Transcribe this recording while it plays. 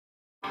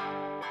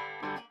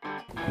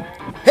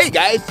Hey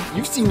guys,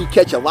 you've seen me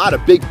catch a lot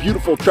of big,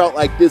 beautiful trout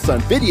like this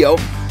on video.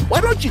 Why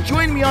don't you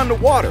join me on the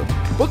water?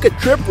 Book a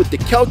trip with the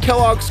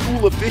Kellogg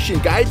School of Fish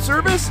and Guide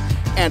Service,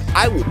 and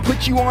I will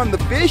put you on the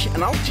fish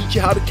and I'll teach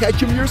you how to catch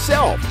them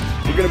yourself.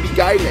 We're going to be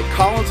guiding at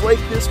Collins Lake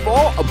this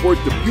fall aboard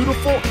the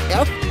beautiful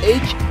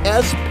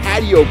FHS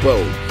patio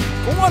boat.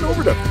 Go on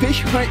over to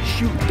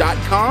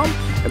fishhuntshoot.com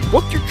and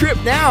book your trip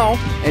now,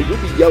 and you'll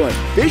be yelling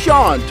 "Fish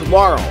on"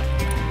 tomorrow.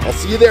 I'll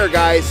see you there,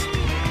 guys.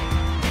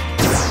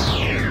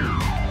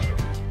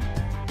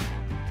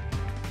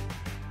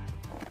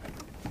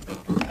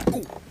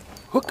 Ooh,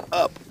 hook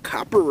up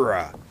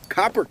copper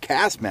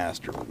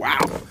Castmaster. Wow,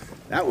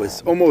 that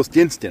was almost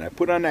instant. I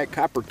put on that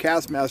copper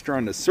Castmaster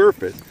on the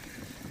surface,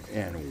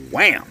 and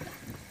wham!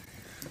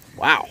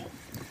 Wow.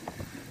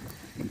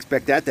 Didn't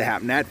expect that to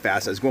happen that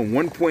fast. I was going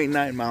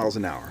 1.9 miles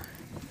an hour.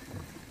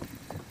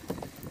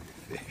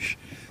 Fish.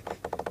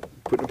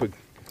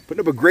 Putting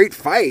up a great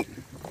fight.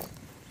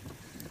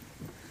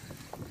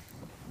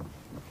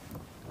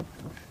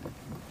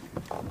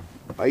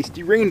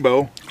 Feisty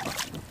rainbow.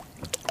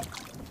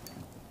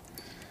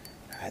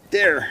 Right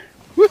there.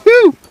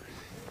 Woohoo!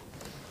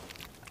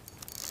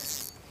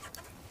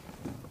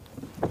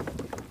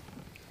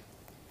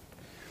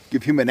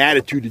 Give him an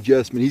attitude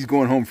adjustment. He's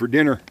going home for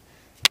dinner.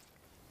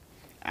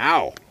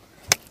 Ow.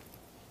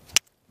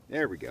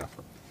 There we go.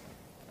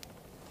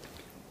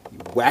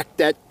 Whack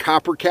that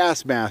copper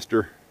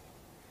Castmaster.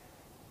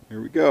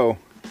 There we go.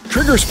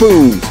 Trigger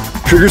spoons,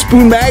 Trigger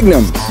Spoon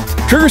Magnums,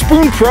 Trigger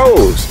Spoon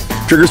Pros,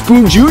 Trigger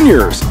Spoon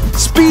Juniors,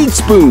 Speed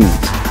Spoons,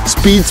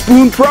 Speed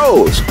Spoon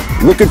Pros.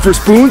 Looking for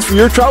spoons for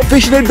your trout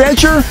fishing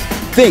adventure?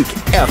 Think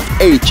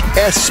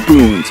FHS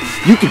spoons.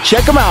 You can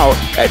check them out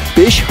at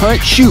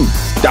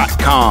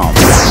fishhuntshoot.com.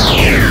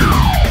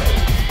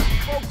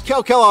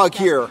 Kellogg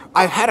here.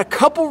 I've had a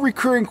couple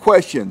recurring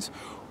questions.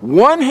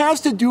 One has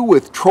to do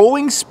with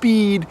trolling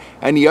speed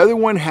and the other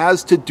one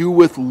has to do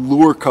with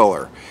lure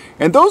color.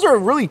 And those are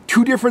really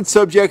two different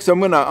subjects. I'm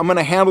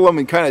gonna handle them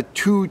in kind of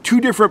two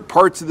different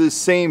parts of this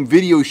same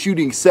video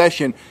shooting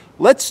session.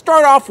 Let's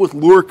start off with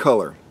lure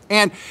color.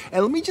 And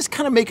let me just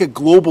kind of make a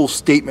global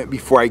statement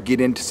before I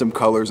get into some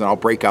colors, and I'll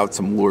break out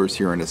some lures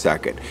here in a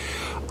second.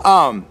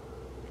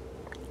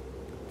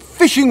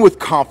 Fishing with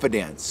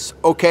confidence,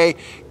 okay?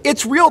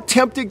 It's real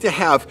tempting to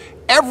have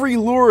every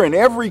lure and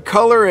every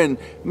color, and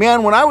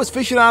man, when I was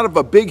fishing out of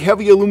a big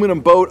heavy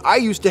aluminum boat, I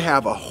used to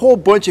have a whole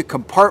bunch of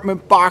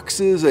compartment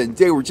boxes and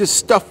they were just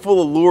stuffed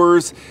full of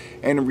lures,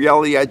 and in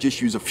reality I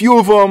just use a few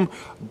of them,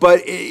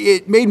 but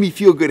it made me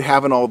feel good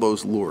having all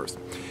those lures.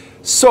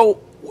 So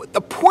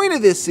the point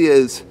of this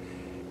is,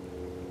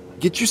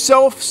 get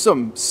yourself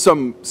some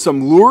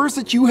lures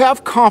that you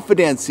have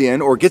confidence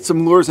in, or get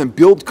some lures and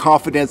build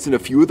confidence in a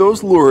few of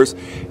those lures,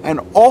 and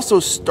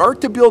also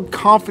start to build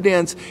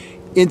confidence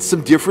in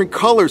some different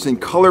colors and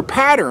color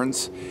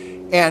patterns.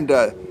 And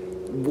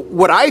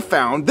what I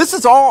found, this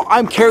is all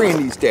I'm carrying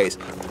these days.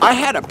 I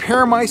had to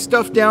pare my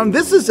stuff down.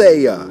 This is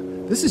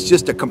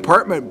just a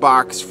compartment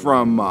box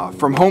from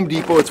Home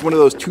Depot. It's one of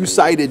those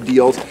two-sided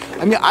deals.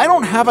 I mean, I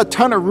don't have a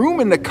ton of room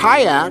in the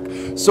kayak,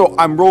 so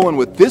I'm rolling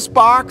with this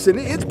box, and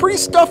it's pretty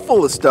stuffed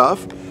full of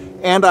stuff.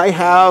 And I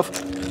have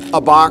a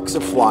box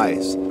of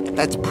flies.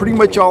 That's pretty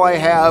much all I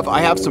have.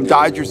 I have some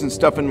Dodgers and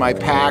stuff in my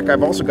pack.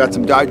 I've also got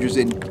some Dodgers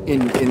in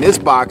this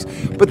box.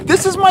 But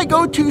this is my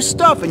go-to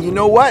stuff, and you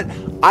know what?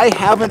 I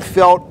haven't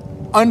felt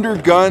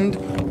undergunned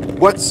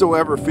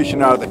whatsoever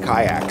fishing out of the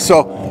kayak.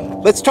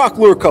 So let's talk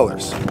lure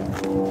colors.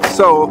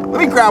 So let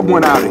me grab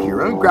one out of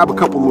here. Let me grab a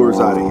couple lures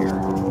out of here.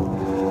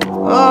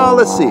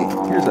 Let's see.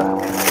 Here's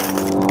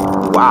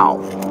wow,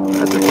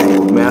 that's a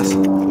tangled mess.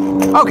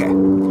 Okay,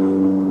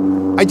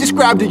 I just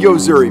grabbed a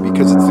Yozuri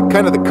because it's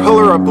kind of the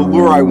color of the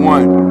lure I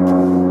want.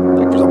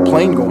 Like there's a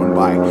plane going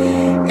by.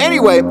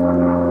 Anyway,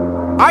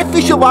 I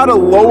fish a lot of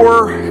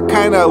lower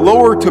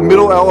to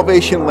middle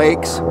elevation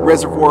lakes,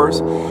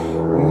 reservoirs.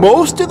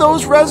 Most of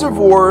those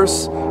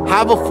reservoirs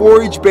have a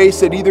forage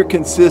base that either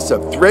consists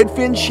of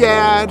threadfin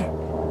shad,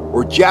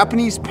 or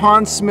Japanese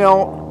pond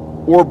smelt,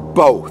 or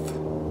both.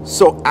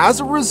 So as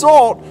a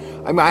result,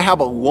 I mean, I have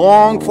a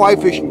long fly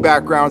fishing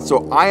background,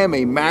 so I am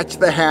a match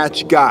the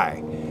hatch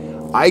guy.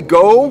 I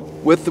go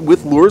with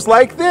lures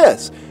like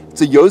this.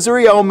 It's a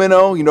Yozuri El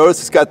Minnow. You notice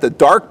it's got the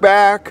dark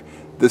back,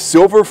 the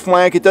silver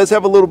flank. It does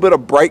have a little bit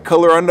of bright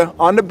color on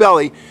the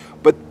belly,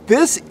 but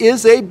this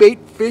is a bait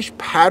fish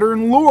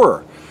pattern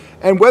lure.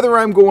 And whether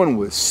I'm going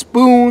with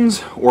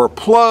spoons or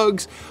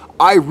plugs,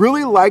 I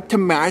really like to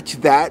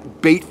match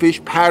that bait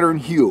fish pattern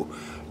hue.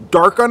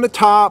 Dark on the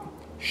top,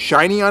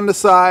 shiny on the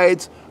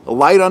sides,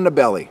 light on the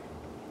belly.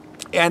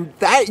 And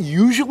that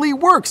usually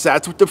works.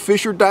 That's what the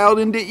fish are dialed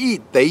in to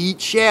eat. They eat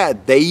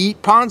shad, they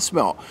eat pond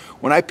smelt.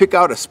 When I pick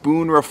out a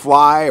spoon or a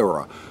fly or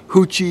a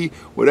hoochie,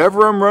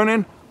 whatever I'm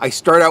running, I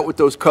start out with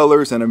those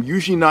colors and I'm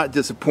usually not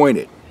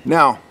disappointed.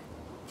 Now,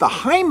 the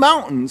high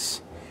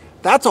mountains,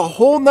 that's a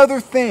whole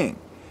nother thing.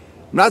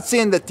 I'm not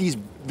saying that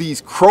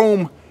these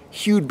chrome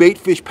hued bait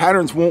fish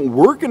patterns won't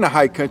work in the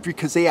high country,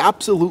 because they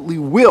absolutely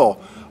will.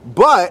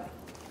 But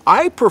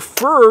I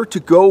prefer to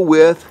go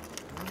with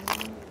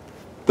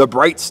the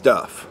bright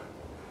stuff.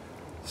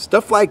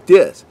 Stuff like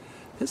this.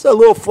 This is a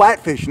little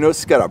flatfish. You notice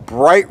it's got a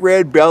bright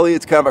red belly.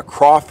 It's kind of a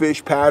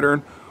crawfish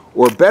pattern.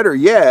 Or better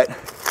yet,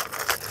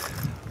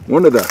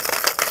 one of the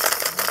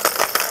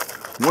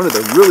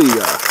really,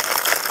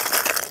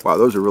 wow,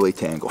 those are really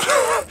tangled.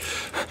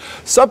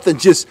 Something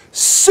just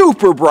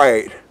super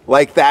bright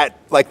like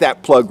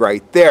that plug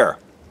right there.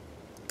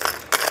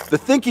 The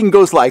thinking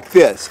goes like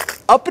this.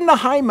 Up in the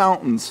high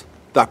mountains,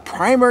 the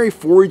primary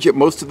forage at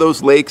most of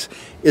those lakes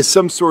is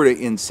some sort of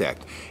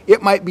insect.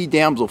 It might be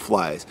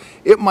damselflies.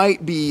 It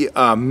might be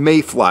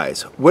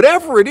mayflies.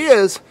 Whatever it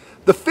is,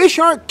 the fish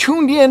aren't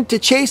tuned in to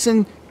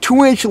chasing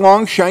 2-inch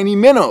long shiny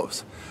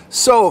minnows.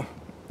 So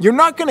you're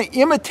not going to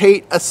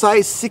imitate a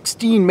size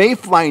 16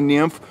 mayfly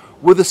nymph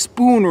with a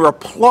spoon or a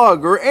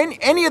plug or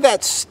any of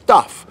that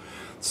stuff.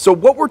 So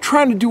what we're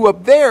trying to do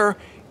up there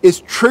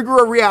is trigger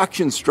a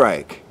reaction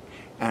strike.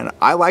 And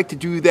I like to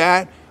do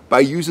that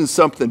by using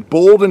something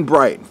bold and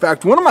bright. In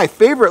fact, one of my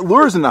favorite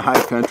lures in the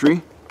high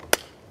country,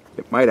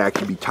 it might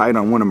actually be tied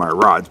on one of my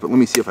rods, but let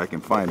me see if I can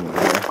find one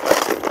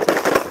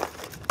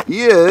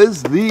here,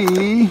 is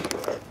the,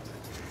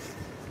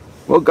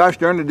 well, gosh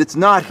darn it, it's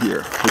not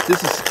here, but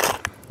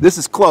this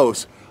is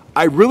close.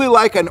 I really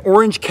like an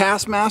orange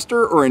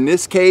Castmaster, or in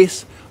this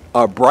case,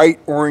 a bright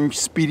orange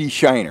Speedy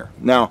Shiner.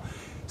 Now,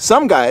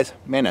 some guys,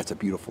 man, that's a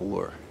beautiful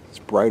lure. It's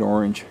bright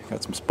orange,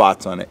 got some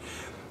spots on it.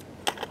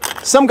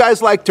 Some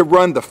guys like to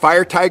run the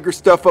Fire Tiger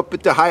stuff up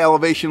at the high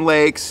elevation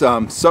lakes.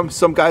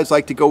 Some guys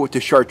like to go with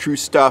the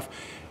chartreuse stuff.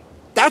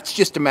 That's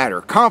just a matter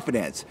of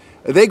confidence.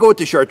 They go with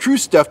the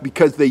chartreuse stuff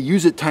because they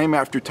use it time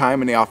after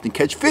time and they often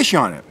catch fish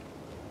on it.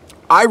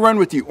 I run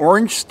with the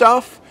orange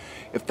stuff.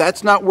 If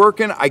that's not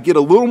working, I get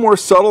a little more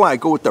subtle. I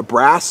go with the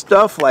brass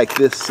stuff like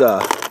this.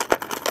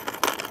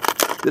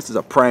 This is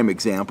a prime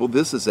example.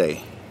 This is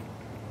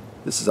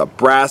a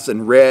brass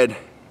and red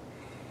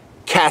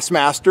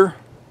Castmaster.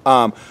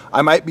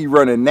 I might be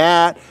running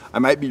that. I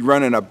might be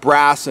running a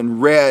brass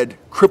and red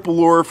cripple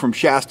lure from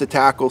Shasta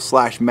Tackle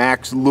 /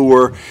 Max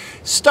Lure,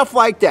 stuff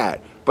like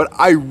that. But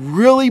I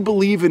really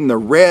believe in the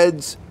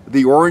reds,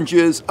 the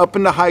oranges, up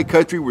in the high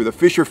country where the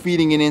fish are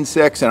feeding in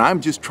insects, and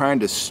I'm just trying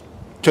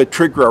to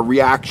trigger a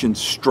reaction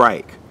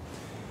strike.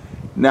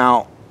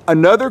 Now,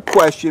 another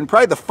question,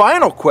 probably the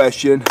final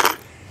question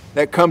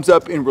that comes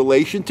up in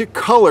relation to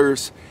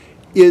colors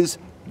is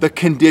the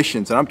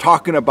conditions. And I'm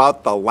talking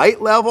about the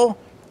light level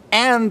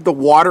and the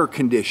water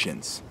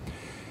conditions.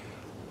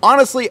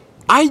 Honestly,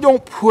 I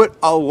don't put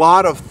a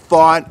lot of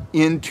thought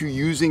into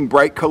using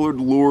bright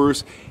colored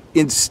lures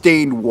in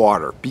stained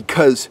water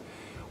because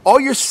all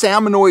your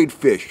salmonoid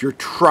fish, your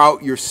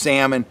trout, your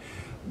salmon,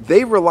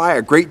 they rely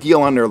a great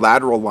deal on their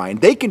lateral line.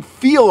 They can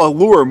feel a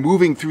lure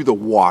moving through the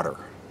water.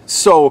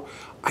 So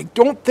I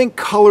don't think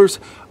color's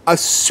a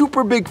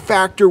super big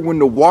factor when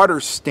the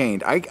water's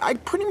stained. I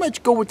pretty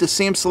much go with the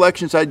same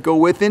selections I'd go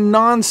with in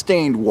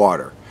non-stained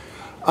water.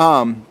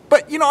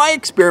 But you know, I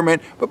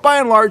experiment, but by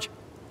and large,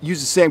 use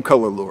the same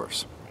color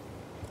lures.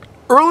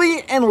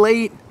 Early and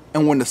late,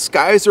 and when the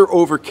skies are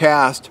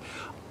overcast,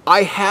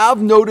 I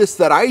have noticed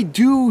that I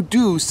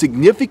do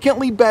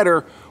significantly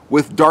better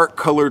with dark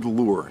colored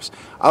lures.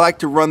 I like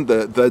to run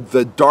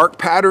the dark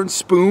pattern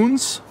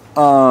spoons.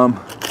 Do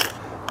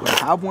I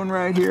have one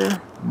right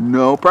here?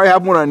 No, probably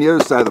have one on the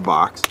other side of the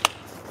box.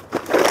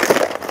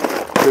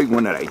 I'll show you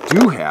one that I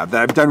do have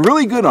that I've done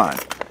really good on.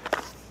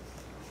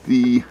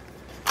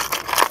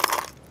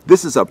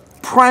 This is a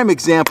prime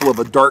example of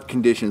a dark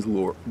condition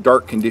lure.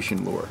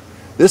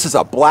 This is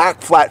a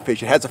black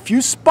flatfish. It has a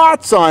few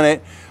spots on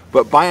it,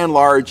 but by and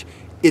large,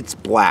 it's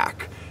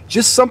black.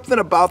 Just something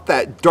about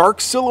that dark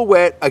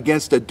silhouette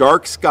against a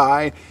dark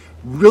sky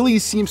really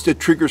seems to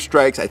trigger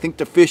strikes. I think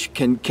the fish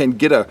can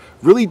get a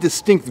really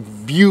distinct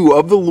view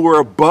of the lure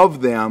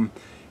above them,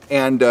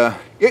 and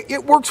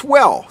it works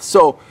well.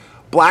 So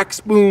black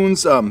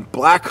spoons,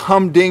 black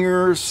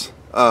humdingers,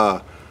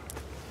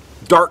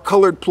 dark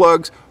colored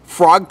plugs,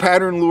 frog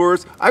pattern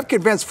lures. I've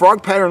convinced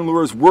frog pattern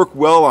lures work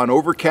well on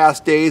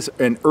overcast days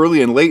and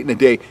early and late in the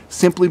day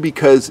simply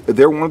because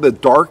they're one of the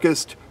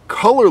darkest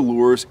color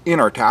lures in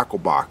our tackle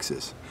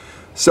boxes.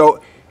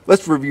 So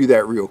let's review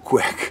that real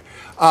quick.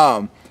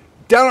 Down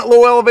at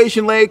low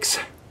elevation lakes,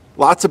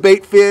 lots of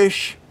bait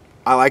fish.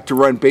 I like to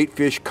run bait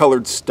fish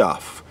colored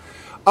stuff.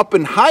 Up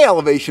in high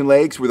elevation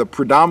lakes where the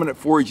predominant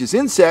forage is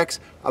insects,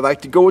 I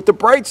like to go with the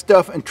bright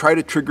stuff and try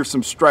to trigger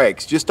some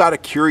strikes just out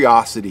of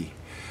curiosity.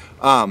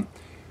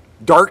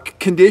 Dark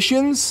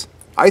conditions,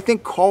 I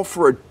think, call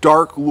for a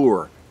dark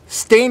lure.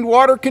 Stained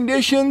water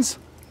conditions,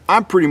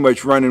 I'm pretty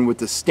much running with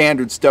the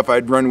standard stuff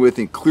I'd run with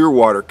in clear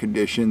water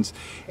conditions.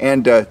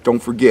 And don't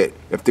forget,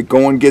 if the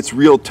going gets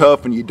real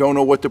tough and you don't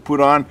know what to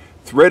put on,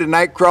 thread a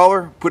night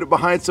crawler, put it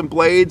behind some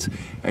blades,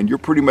 and you're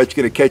pretty much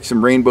going to catch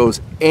some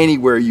rainbows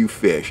anywhere you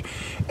fish.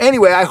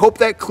 Anyway, I hope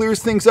that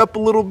clears things up a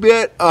little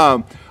bit.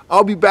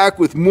 I'll be back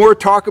with more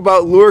talk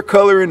about lure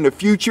color in the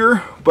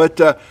future,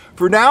 but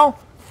for now,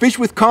 fish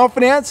with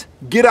confidence,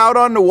 get out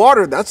on the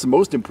water. That's the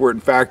most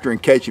important factor in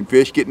catching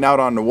fish, getting out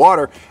on the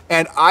water.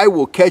 And I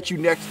will catch you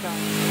next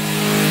time.